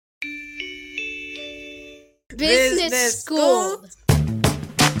Business School.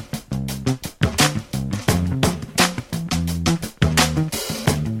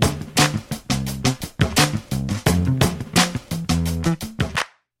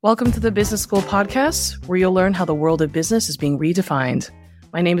 Welcome to the Business School podcast, where you'll learn how the world of business is being redefined.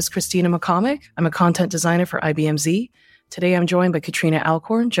 My name is Katrina McCormick. I'm a content designer for IBM Z. Today, I'm joined by Katrina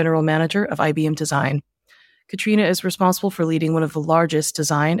Alcorn, General Manager of IBM Design. Katrina is responsible for leading one of the largest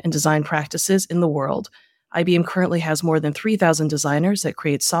design and design practices in the world. IBM currently has more than 3,000 designers that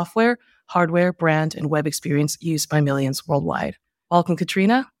create software, hardware, brand, and web experience used by millions worldwide. Welcome,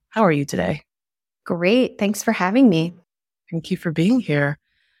 Katrina. How are you today? Great. Thanks for having me. Thank you for being here.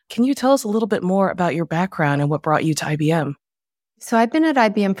 Can you tell us a little bit more about your background and what brought you to IBM? So I've been at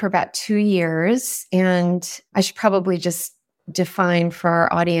IBM for about 2 years, and I should probably just define for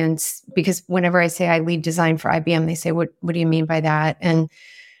our audience, because whenever I say I lead design for IBM, they say, what do you mean by that? And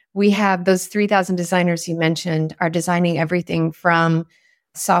we have those 3,000 designers you mentioned are designing everything from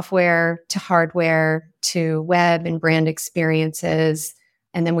software to hardware to web and brand experiences.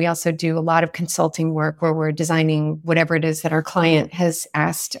 And then we also do a lot of consulting work where we're designing whatever it is that our client has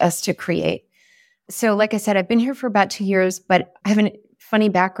asked us to create. So like I said, I've been here for about 2 years, but I have a funny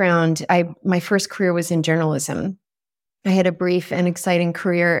background. My first career was in journalism. I had a brief and exciting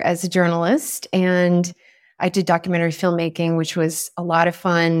career as a journalist, and I did documentary filmmaking, which was a lot of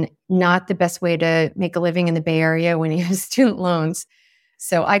fun, not the best way to make a living in the Bay Area when you have student loans.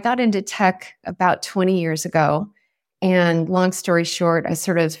 So I got into tech about 20 years ago. And long story short,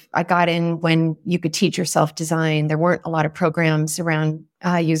 I got in when you could teach yourself design. There weren't a lot of programs around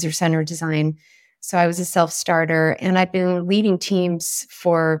user-centered design. So I was a self-starter, and I've been leading teams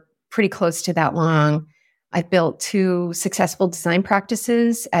for pretty close to that long. I've built 2 successful design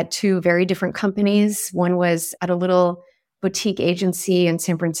practices at 2 very different companies. One was at a little boutique agency in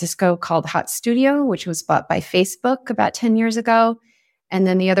San Francisco called Hot Studio, which was bought by Facebook about 10 years ago. And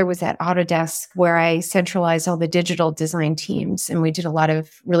then the other was at Autodesk, where I centralized all the digital design teams. And we did a lot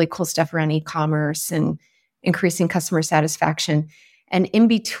of really cool stuff around e-commerce and increasing customer satisfaction. And in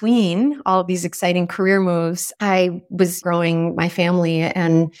between all of these exciting career moves, I was growing my family.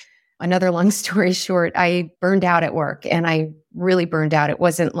 And another long story short, I burned out at work, and I really burned out. It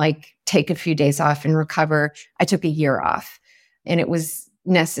wasn't like take a few days off and recover. I took a year off, and it was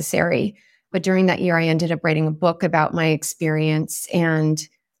necessary. But during that year, I ended up writing a book about my experience and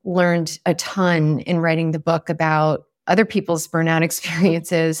learned a ton in writing the book about other people's burnout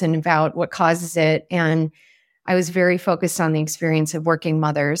experiences and about what causes it. And I was very focused on the experience of working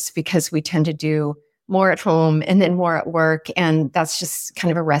mothers, because we tend to do more at home and then more at work. And that's just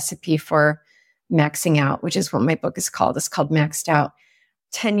kind of a recipe for maxing out, which is what my book is called. It's called Maxed Out.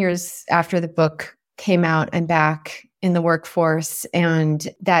 10 years after the book came out, I'm back in the workforce. And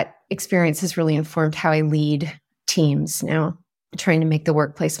that experience has really informed how I lead teams now, trying to make the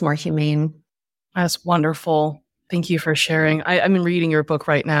workplace more humane. That's wonderful. Thank you for sharing. I'm reading your book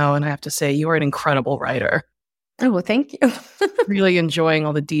right now, and I have to say, you are an incredible writer. Oh, well, thank you. Really enjoying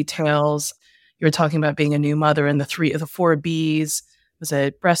all the details. You were talking about being a new mother and the 4 Bs. Was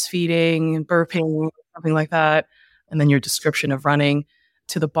it breastfeeding, burping, something like that? And then your description of running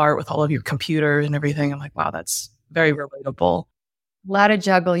to the BART with all of your computer and everything. I'm like, wow, that's very relatable. A lot of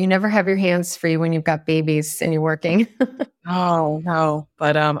juggle. You never have your hands free when you've got babies and you're working. No.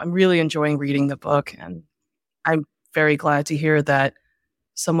 But I'm really enjoying reading the book. And I'm very glad to hear that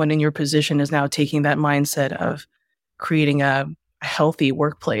someone in your position is now taking that mindset of creating a healthy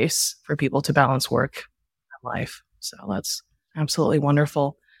workplace for people to balance work and life. So that's absolutely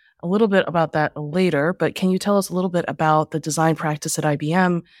wonderful. A little bit about that later, but can you tell us a little bit about the design practice at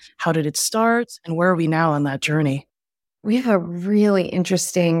IBM? How did it start, and where are we now on that journey? We have a really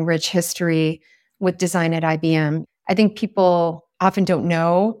interesting, rich history with design at IBM. I think people often don't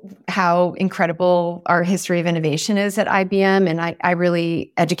know how incredible our history of innovation is at IBM. And I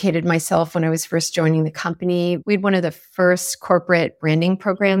really educated myself when I was first joining the company. We had one of the first corporate branding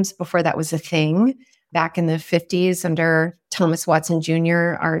programs before that was a thing, back in the 50s under Thomas Watson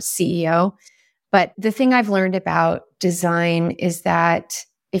Jr., our CEO. But the thing I've learned about design is that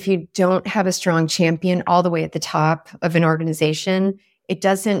if you don't have a strong champion all the way at the top of an organization, it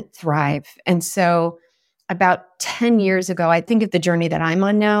doesn't thrive. And so about 10 years ago, I think of the journey that I'm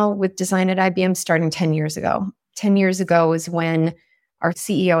on now with design at IBM starting 10 years ago. 10 years ago is when our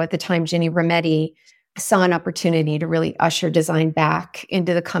CEO at the time, Ginny Rometty, saw an opportunity to really usher design back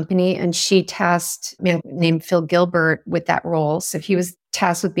into the company. And she tasked a man named Phil Gilbert with that role. So he was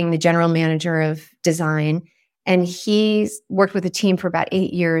tasked with being the general manager of design. And he worked with a team for about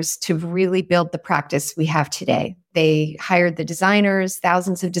 8 years to really build the practice we have today. They hired the designers,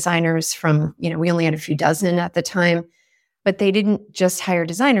 thousands of designers from, we only had a few dozen at the time, but they didn't just hire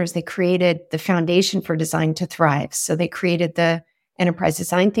designers. They created the foundation for design to thrive. So they created the enterprise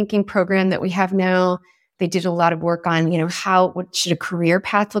design thinking program that we have now. They did a lot of work on, what should a career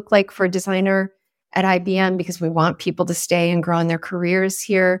path look like for a designer at IBM, because we want people to stay and grow in their careers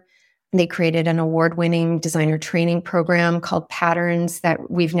here. And they created an award-winning designer training program called Patterns that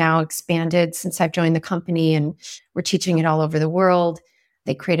we've now expanded since I've joined the company, and we're teaching it all over the world.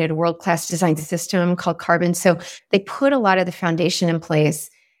 They created a world-class design system called Carbon. So they put a lot of the foundation in place.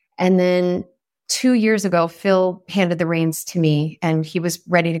 And then 2 years ago, Phil handed the reins to me, and he was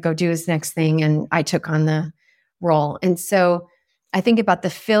ready to go do his next thing. And I took on the role. And so I think about the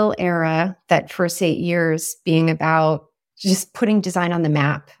Phil era, that first 8 years being about just putting design on the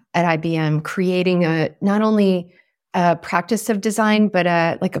map at IBM, creating not only a practice of design, but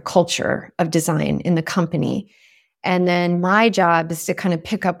a culture of design in the company. And then my job is to kind of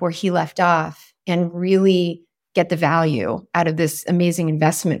pick up where he left off and really get the value out of this amazing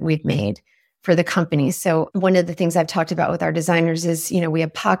investment we've made for the company. So one of the things I've talked about with our designers is, we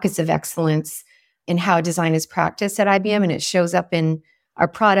have pockets of excellence in how design is practiced at IBM, and it shows up in our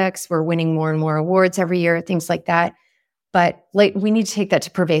products. We're winning more and more awards every year, things like that. But we need to take that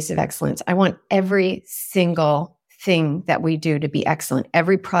to pervasive excellence. I want every single thing that we do to be excellent.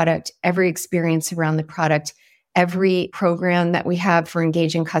 Every product, every experience around the product, every program that we have for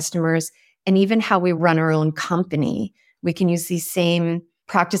engaging customers, and even how we run our own company. We can use these same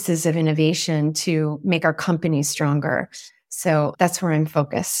practices of innovation to make our company stronger. So that's where I'm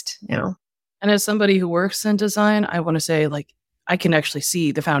focused now. And as somebody who works in design, I want to say, I can actually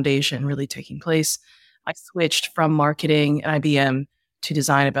see the foundation really taking place. I switched from marketing at IBM to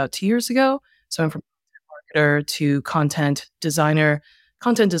design about 2 years ago. So I'm from marketer to content designer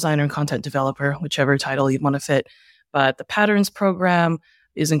and content developer, whichever title you want to fit. But the Patterns program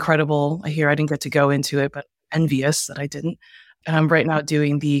is incredible. I didn't get to go into it, but envious that I didn't. And I'm right now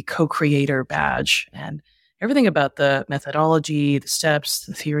doing the co-creator badge, and everything about the methodology, the steps,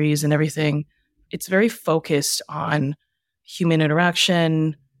 the theories, and everything. It's very focused on human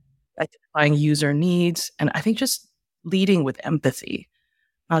interaction, identifying user needs, and I think just leading with empathy,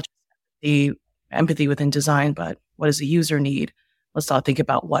 not just the empathy within design, but what does the user need? Let's not think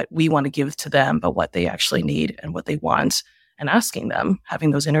about what we want to give to them, but what they actually need and what they want, and asking them,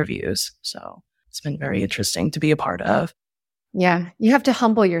 having those interviews. So it's been very interesting to be a part of. Yeah, you have to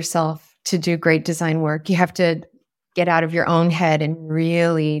humble yourself to do great design work. You have to get out of your own head and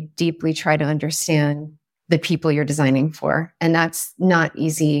really deeply try to understand the people you're designing for. And that's not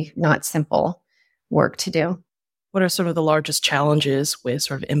easy, not simple work to do. What are sort of the largest challenges with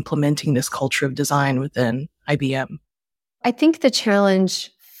sort of implementing this culture of design within IBM? I think the challenge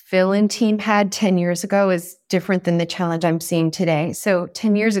Phil and team had 10 years ago is different than the challenge I'm seeing today. So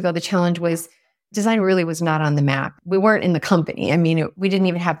 10 years ago, the challenge was design really was not on the map. We weren't in the company. We didn't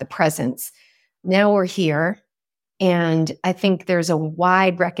even have the presence. Now we're here. And I think there's a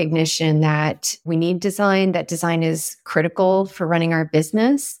wide recognition that we need design, that design is critical for running our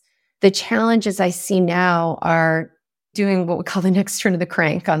business. The challenges I see now are doing what we call the next turn of the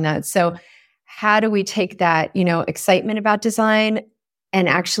crank on that. So how do we take that, excitement about design and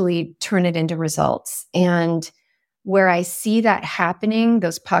actually turn it into results? And where I see that happening,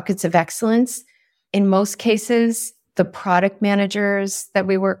 those pockets of excellence, in most cases, the product managers that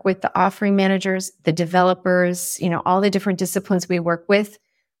we work with, the offering managers, the developers, all the different disciplines we work with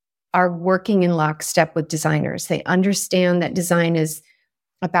are working in lockstep with designers. They understand that design is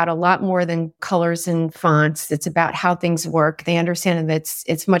about a lot more than colors and fonts. It's about how things work. They understand that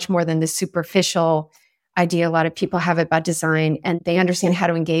it's much more than the superficial idea a lot of people have about design, and they understand how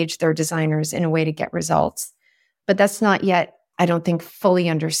to engage their designers in a way to get results. But that's not yet, I don't think, fully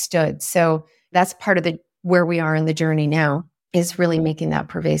understood. So that's part of where we are in the journey now, is really making that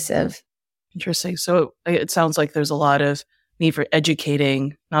pervasive. Interesting. So it sounds like there's a lot of need for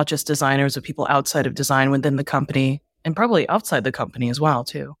educating, not just designers, but people outside of design within the company, and probably outside the company as well,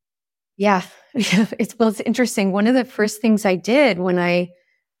 too. Yeah. It's interesting. One of the first things I did when I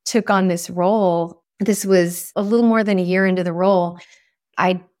took on this role, this was a little more than a year into the role,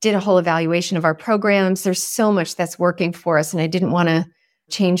 I did a whole evaluation of our programs. There's so much that's working for us, and I didn't want to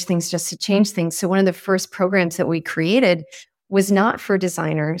change things just to change things. So one of the first programs that we created was not for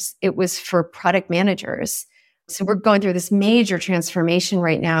designers. It was for product managers. So we're going through this major transformation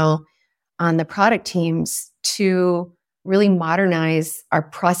right now on the product teams to really modernize our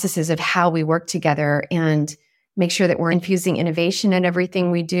processes of how we work together and make sure that we're infusing innovation in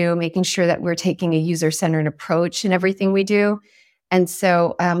everything we do, making sure that we're taking a user-centered approach in everything we do. And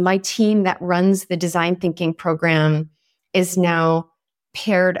so my team that runs the design thinking program is now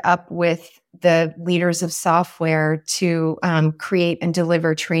paired up with the leaders of software to create and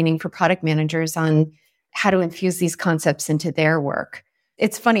deliver training for product managers on how to infuse these concepts into their work.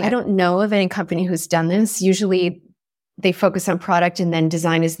 It's funny, I don't know of any company who's done this. Usually they focus on product and then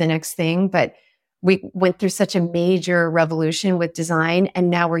design is the next thing. But we went through such a major revolution with design, and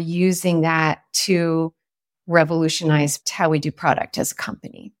now we're using that to revolutionize how we do product as a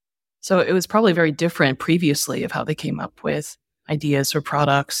company. So it was probably very different previously of how they came up with ideas for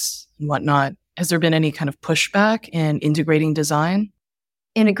products and whatnot. Has there been any kind of pushback in integrating design?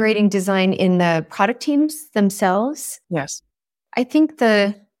 Integrating design in the product teams themselves? Yes. I think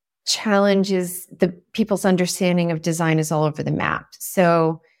the challenge is the people's understanding of design is all over the map.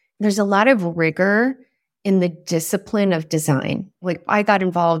 So there's a lot of rigor in the discipline of design. Like I got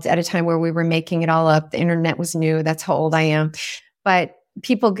involved at a time where we were making it all up. The internet was new. That's how old I am. But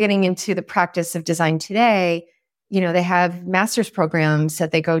people getting into the practice of design today, they have master's programs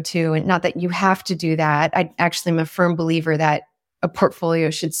that they go to, and not that you have to do that. I actually am a firm believer that a portfolio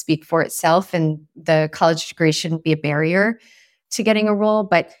should speak for itself, and the college degree shouldn't be a barrier to getting a role.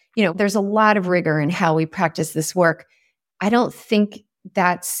 But, there's a lot of rigor in how we practice this work. I don't think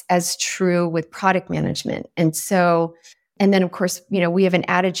that's as true with product management. And then of course, we have an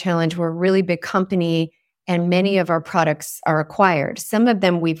added challenge. We're a really big company and many of our products are acquired. Some of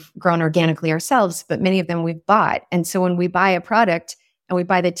them we've grown organically ourselves, but many of them we've bought. And so when we buy a product and we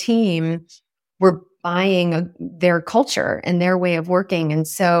buy the team, we're buying their culture and their way of working. And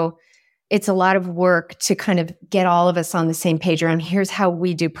so it's a lot of work to kind of get all of us on the same page around here's how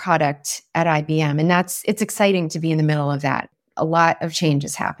we do product at IBM. And it's exciting to be in the middle of that. A lot of change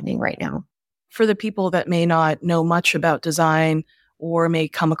is happening right now. For the people that may not know much about design or may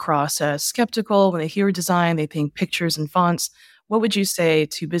come across as skeptical when they hear design, they think pictures and fonts, what would you say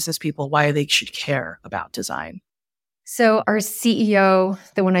to business people why they should care about design? So our CEO,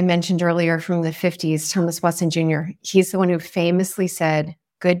 the one I mentioned earlier from the 50s, Thomas Watson Jr., he's the one who famously said,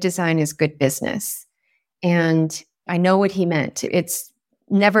 good design is good business. And I know what he meant. It's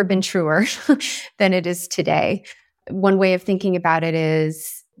never been truer than it is today. One way of thinking about it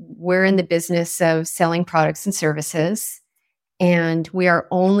is we're in the business of selling products and services, and we are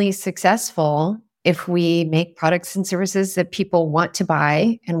only successful if we make products and services that people want to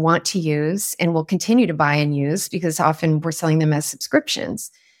buy and want to use and will continue to buy and use, because often we're selling them as subscriptions.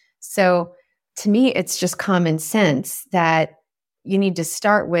 So to me, it's just common sense that you need to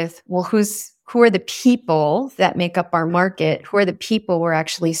start with, well, who are the people that make up our market? Who are the people we're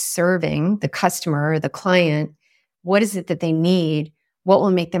actually serving, the customer or the client? What is it that they need? What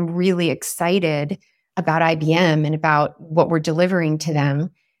will make them really excited about IBM and about what we're delivering to them?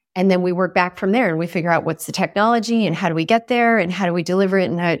 And then we work back from there and we figure out what's the technology and how do we get there and how do we deliver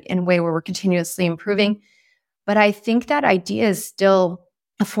it in a way where we're continuously improving. But I think that idea is still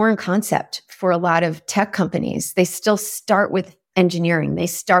a foreign concept for a lot of tech companies. They still start with engineering. They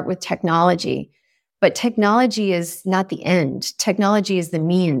start with technology. But technology is not the end. Technology is the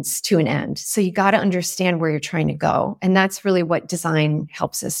means to an end. So you got to understand where you're trying to go. And that's really what design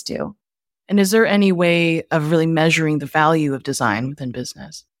helps us do. And is there any way of really measuring the value of design within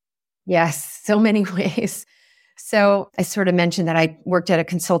business? Yes, so many ways. So I sort of mentioned that I worked at a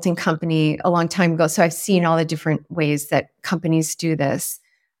consulting company a long time ago. So I've seen all the different ways that companies do this.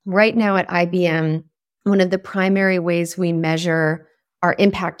 Right now at IBM, one of the primary ways we measure our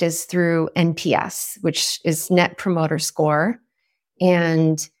impact is through NPS, which is Net Promoter Score.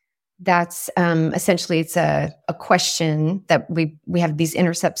 And that's essentially, it's a question that we have these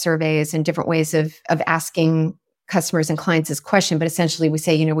intercept surveys and different ways of asking customers and clients this question. But essentially we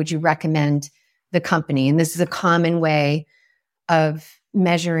say, would you recommend the company? And this is a common way of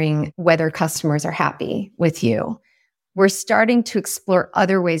measuring whether customers are happy with you. We're starting to explore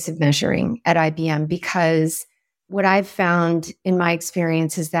other ways of measuring at IBM, because what I've found in my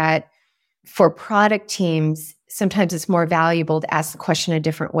experience is that for product teams, sometimes it's more valuable to ask the question a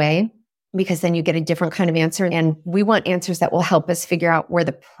different way, because then you get a different kind of answer. And we want answers that will help us figure out where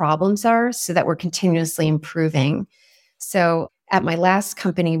the problems are so that we're continuously improving. So at my last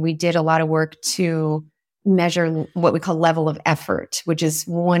company, we did a lot of work to measure what we call level of effort, which is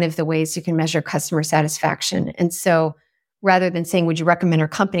one of the ways you can measure customer satisfaction. And so rather than saying, would you recommend our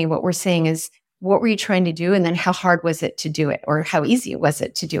company? What we're saying is, what were you trying to do? And then how hard was it to do it? Or how easy was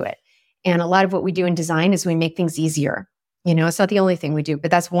it to do it? And a lot of what we do in design is we make things easier. It's not the only thing we do, but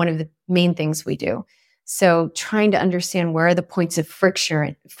that's one of the main things we do. So trying to understand where are the points of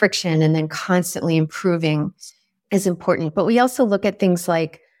friction and then constantly improving is important. But we also look at things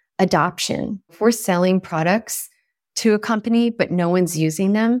like adoption. If we're selling products to a company, but no one's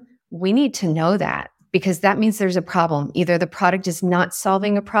using them, we need to know that because that means there's a problem. Either the product is not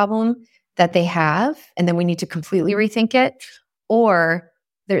solving a problem that they have, and then we need to completely rethink it, or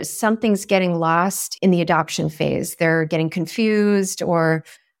there's something's getting lost in the adoption phase. They're getting confused or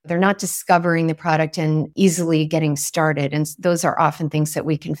they're not discovering the product and easily getting started. And those are often things that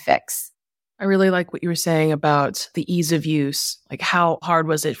we can fix. I really like what you were saying about the ease of use. Like, how hard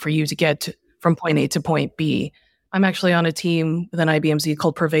was it for you to get from point A to point B? I'm actually on a team with an IBMZ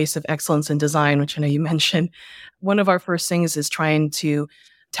called Pervasive Excellence in Design, which I know you mentioned. One of our first things is trying to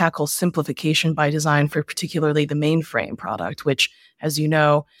tackle simplification by design for particularly the mainframe product, which, as you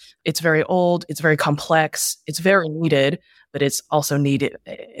know, it's very old, it's very complex, it's very needed, but it's also needed.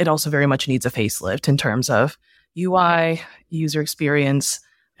 It also very much needs a facelift in terms of UI, user experience.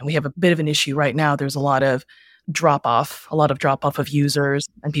 And we have a bit of an issue right now. There's a lot of drop off of users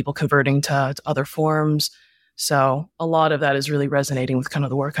and people converting to other forms. So a lot of that is really resonating with kind of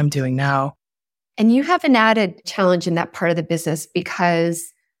the work I'm doing now. And you have an added challenge in that part of the business because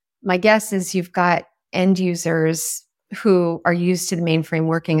my guess is you've got end users who are used to the mainframe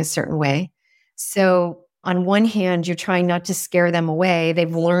working a certain way. So on one hand, you're trying not to scare them away.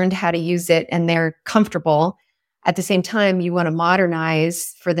 They've learned how to use it and they're comfortable. At the same time, you want to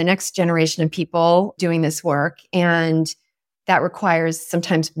modernize for the next generation of people doing this work. And that requires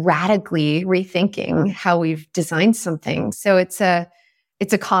sometimes radically rethinking how we've designed something. So it's a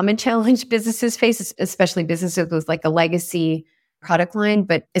common challenge businesses face, especially businesses with like a legacy product line,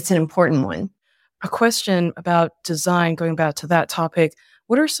 but it's an important one. A question about design, going back to that topic,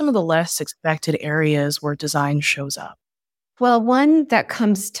 what are some of the less expected areas where design shows up? Well, one that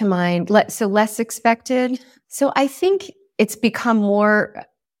comes to mind, less expected. So I think it's become more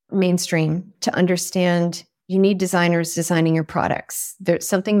mainstream to understand you need designers designing your products. There's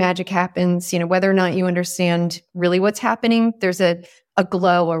something magic happens, whether or not you understand really what's happening, there's a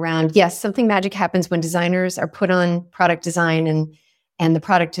glow around, yes, something magic happens when designers are put on product design and the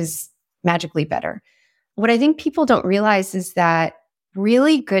product is magically better. What I think people don't realize is that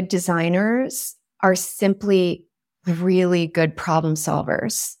really good designers are simply really good problem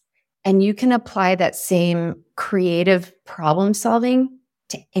solvers. And you can apply that same creative problem solving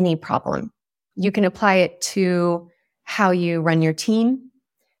to any problem. You can apply it to how you run your team.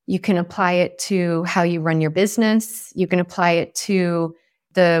 You can apply it to how you run your business. You can apply it to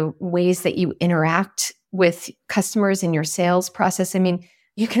the ways that you interact with customers in your sales process. I mean,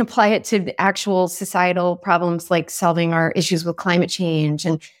 you can apply it to actual societal problems like solving our issues with climate change.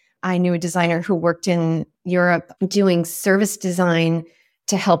 And I knew a designer who worked in Europe doing service design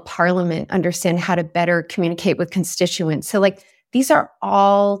to help Parliament understand how to better communicate with constituents. So these are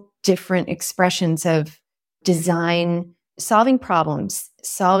all different expressions of design, solving problems,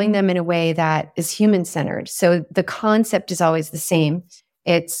 solving them in a way that is human-centered. So the concept is always the same.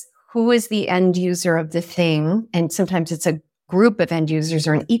 It's who is the end user of the thing? And sometimes it's a group of end users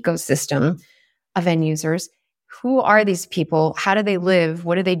or an ecosystem of end users. Who are these people? How do they live?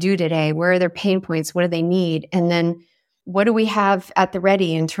 What do they do today? Where are their pain points? What do they need? And then what do we have at the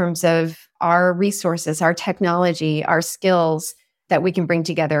ready in terms of our resources, our technology, our skills that we can bring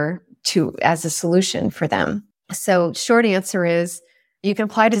together as a solution for them? So short answer is you can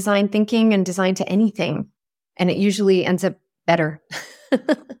apply design thinking and design to anything, and it usually ends up better.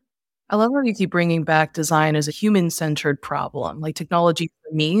 I love how you keep bringing back design as a human-centered problem, like technology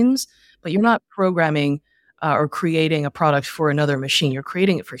means, but you're not programming or creating a product for another machine. You're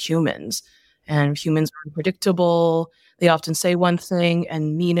creating it for humans, and humans are unpredictable. They often say one thing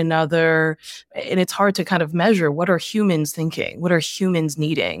and mean another, and it's hard to kind of measure what are humans thinking, what are humans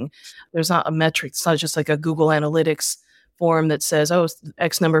needing. There's not a metric. It's not just like a Google Analytics form that says, oh,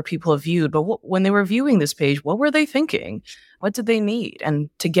 X number of people have viewed. But when they were viewing this page, what were they thinking? What did they need? And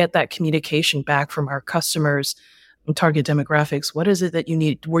to get that communication back from our customers and target demographics, what is it that you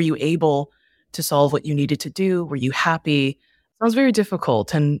need? Were you able to solve what you needed to do? Were you happy? Sounds very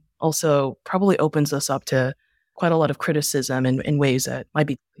difficult, and also probably opens us up to quite a lot of criticism in ways that might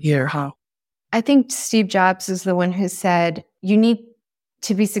be here, huh? I think Steve Jobs is the one who said, you need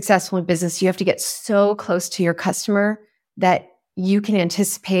to be successful in business. You have to get so close to your customer that you can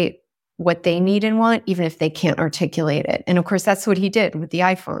anticipate what they need and want, even if they can't articulate it. And of course, that's what he did with the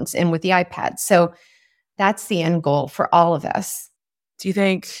iPhones and with the iPads. So that's the end goal for all of us. Do you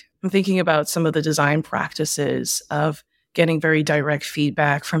think, I'm thinking about some of the design practices of getting very direct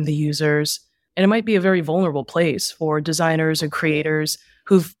feedback from the users, and it might be a very vulnerable place for designers and creators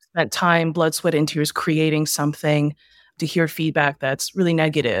who've spent time, blood, sweat, and tears creating something, to hear feedback that's really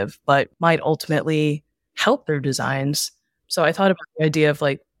negative, but might ultimately help their designs. So I thought about the idea of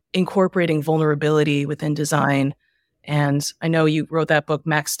incorporating vulnerability within design And I know you wrote that book,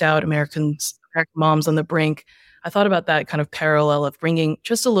 Maxed Out, American Moms on the Brink. I thought about that kind of parallel of bringing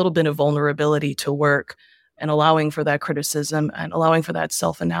just a little bit of vulnerability to work and allowing for that criticism and allowing for that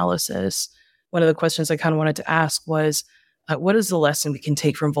self-analysis. One of the questions I kind of wanted to ask was, what is the lesson we can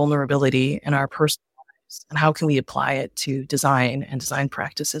take from vulnerability in our personal lives, and how can we apply it to design and design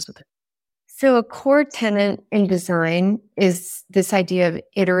practices with it? So a core tenet in design is this idea of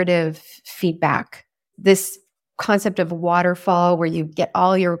iterative feedback, this concept of waterfall where you get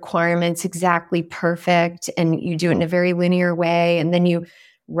all your requirements exactly perfect and you do it in a very linear way, and then you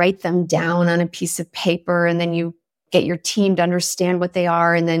write them down on a piece of paper, and then you get your team to understand what they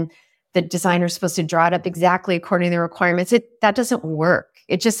are, and then the designer is supposed to draw it up exactly according to the requirements. That doesn't work.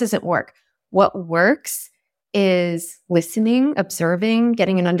 It just doesn't work. What works is listening, observing,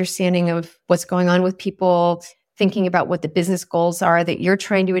 getting an understanding of what's going on with people, thinking about what the business goals are that you're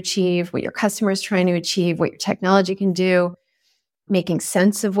trying to achieve, what your customer is trying to achieve, what your technology can do, making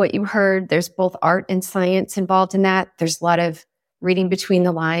sense of what you heard. There's both art and science involved in that. There's a lot of reading between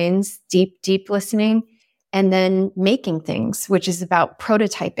the lines, deep listening, and then making things, which is about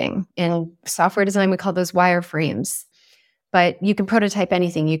prototyping. In software design, we call those wireframes. But you can prototype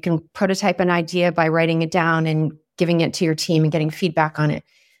anything. You can prototype an idea by writing it down and giving it to your team and getting feedback on it.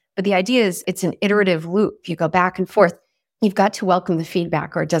 But the idea is it's an iterative loop. You go back and forth. You've got to welcome the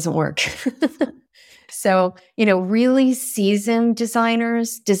feedback or it doesn't work. So, really seasoned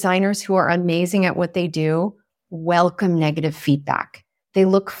designers who are amazing at what they do, welcome negative feedback. They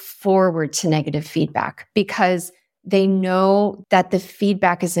look forward to negative feedback because they know that the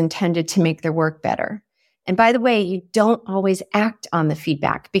feedback is intended to make their work better. And by the way, you don't always act on the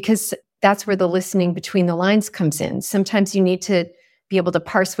feedback because that's where the listening between the lines comes in. Sometimes you need to be able to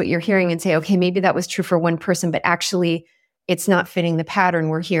parse what you're hearing and say, okay, maybe that was true for one person, but actually it's not fitting the pattern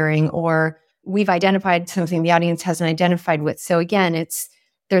we're hearing, or we've identified something the audience hasn't identified with. So again,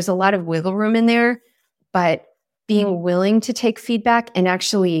 there's a lot of wiggle room in there, but being willing to take feedback and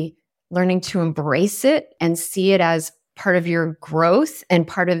actually learning to embrace it and see it as part of your growth and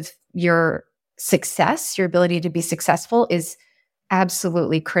part of your success, your ability to be successful, is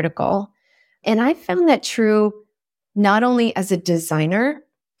absolutely critical. And I found that true not only as a designer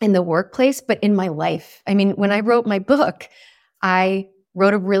in the workplace, but in my life. I mean, when I wrote my book, I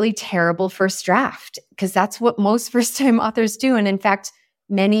wrote a really terrible first draft because that's what most first-time authors do. And in fact,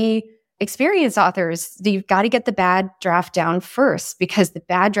 many experienced authors, you've got to get the bad draft down first because the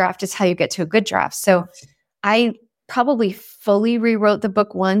bad draft is how you get to a good draft. So I probably fully rewrote the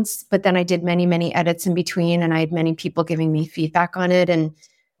book once, but then I did many edits in between, and I had many people giving me feedback on it. And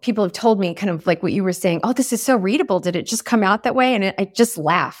people have told me kind of like what you were saying, oh, this is so readable. Did it just come out that way? And I just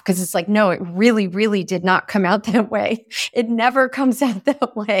laugh because it's like, no, it really did not come out that way. It never comes out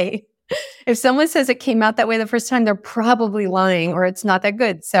that way. If someone says it came out that way the first time, they're probably lying or it's not that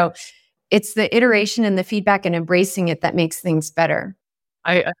good. So it's the iteration and the feedback and embracing it that makes things better.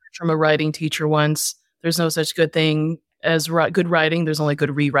 I heard from a writing teacher once, there's no such good thing as good writing. There's only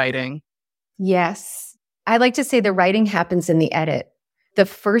good rewriting. Yes. I like to say the writing happens in the edit. The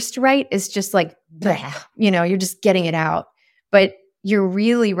first write is just like, blah, you're just getting it out. But you're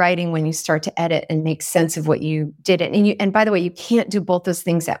really writing when you start to edit and make sense of what you did. And by the way, you can't do both those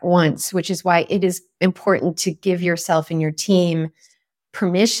things at once, which is why it is important to give yourself and your team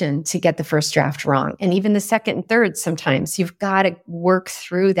permission to get the first draft wrong. And even the second and third, sometimes you've got to work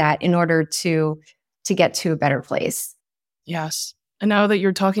through that in order to get to a better place. Yes. And now that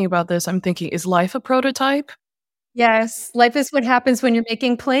you're talking about this, I'm thinking, is life a prototype? Yes. Life is what happens when you're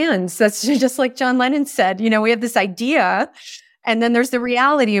making plans. That's just like John Lennon said, we have this idea and then there's the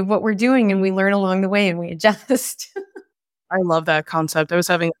reality of what we're doing and we learn along the way and we adjust. I love that concept. I was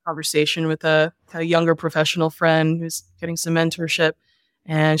having a conversation with a younger professional friend who's getting some mentorship.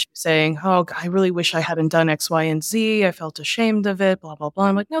 And she was saying, oh, I really wish I hadn't done X, Y, and Z. I felt ashamed of it, blah, blah, blah.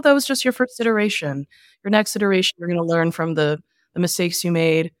 I'm like, no, that was just your first iteration. Your next iteration, you're going to learn from the mistakes you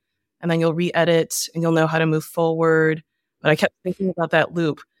made, and then you'll re-edit and you'll know how to move forward. But I kept thinking about that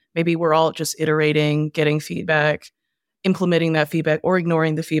loop. Maybe we're all just iterating, getting feedback, implementing that feedback or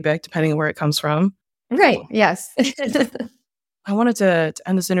ignoring the feedback, depending on where it comes from. Right. Yes. I wanted to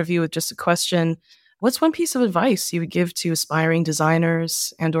end this interview with just a question. What's one piece of advice you would give to aspiring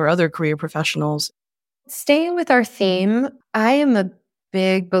designers and or other career professionals? Staying with our theme, I am a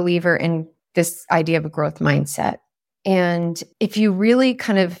big believer in this idea of a growth mindset. And if you really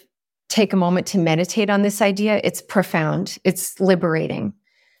kind of take a moment to meditate on this idea, it's profound. It's liberating.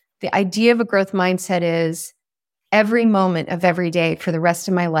 The idea of a growth mindset is every moment of every day for the rest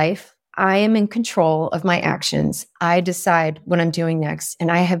of my life, I am in control of my actions. I decide what I'm doing next, and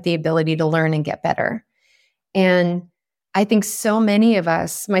I have the ability to learn and get better. And I think so many of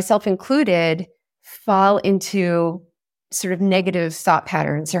us, myself included, fall into sort of negative thought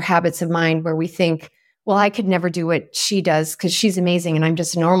patterns or habits of mind where we think, well, I could never do what she does because she's amazing and I'm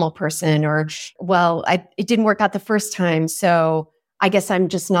just a normal person. Or, well, it didn't work out the first time, so I guess I'm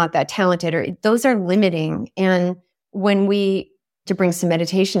just not that talented. Or those are limiting. And when to bring some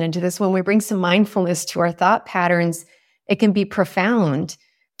meditation into this, when we bring some mindfulness to our thought patterns, it can be profound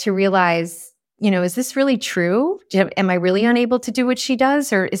to realize, is this really true? Am I really unable to do what she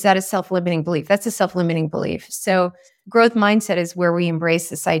does? Or is that a self-limiting belief? That's a self-limiting belief. So growth mindset is where we embrace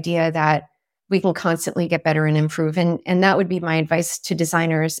this idea that we can constantly get better and improve. And that would be my advice to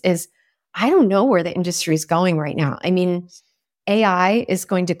designers is, I don't know where the industry is going right now. I mean, AI is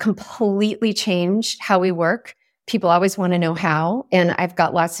going to completely change how we work. People always want to know how. And I've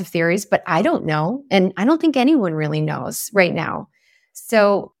got lots of theories, but I don't know. And I don't think anyone really knows right now.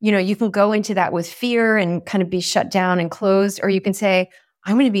 So, you can go into that with fear and kind of be shut down and closed, or you can say,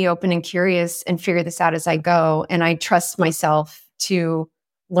 I'm going to be open and curious and figure this out as I go. And I trust myself to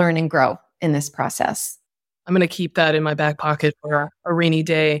learn and grow in this process. I'm going to keep that in my back pocket for a rainy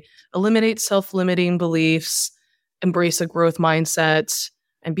day. Eliminate self-limiting beliefs, embrace a growth mindset,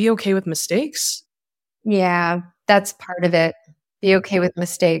 and be okay with mistakes. Yeah, that's part of it. Be okay with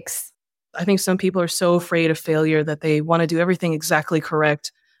mistakes. I think some people are so afraid of failure that they want to do everything exactly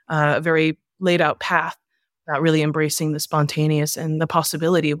correct, a very laid out path, not really embracing the spontaneous and the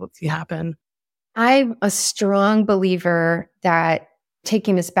possibility of what can happen. I'm a strong believer that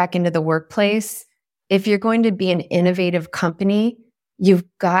taking this back into the workplace, if you're going to be an innovative company, you've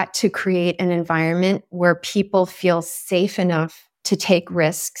got to create an environment where people feel safe enough to take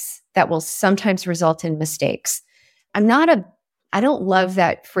risks that will sometimes result in mistakes. I don't love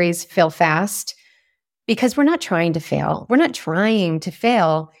that phrase, fail fast, because we're not trying to fail. We're not trying to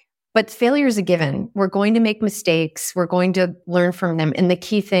fail, but failure is a given. We're going to make mistakes. We're going to learn from them. And the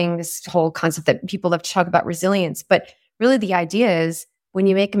key thing, this whole concept that people have to talk about resilience, but really the idea is when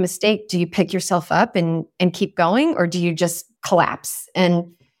you make a mistake, do you pick yourself up and keep going, or do you just collapse?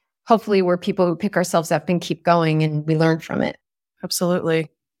 And hopefully we're people who pick ourselves up and keep going and we learn from it. Absolutely.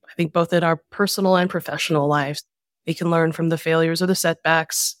 I think both in our personal and professional lives, we can learn from the failures or the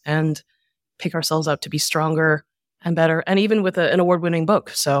setbacks and pick ourselves up to be stronger and better. And even with an award-winning book.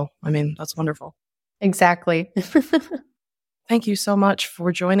 So, that's wonderful. Exactly. Thank you so much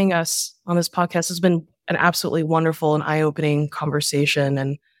for joining us on this podcast. It's been an absolutely wonderful and eye-opening conversation.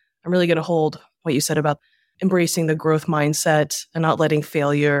 And I'm really going to hold what you said about embracing the growth mindset and not letting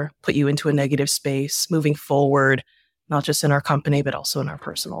failure put you into a negative space, moving forward, not just in our company, but also in our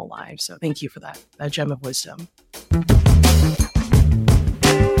personal lives. So thank you for that gem of wisdom.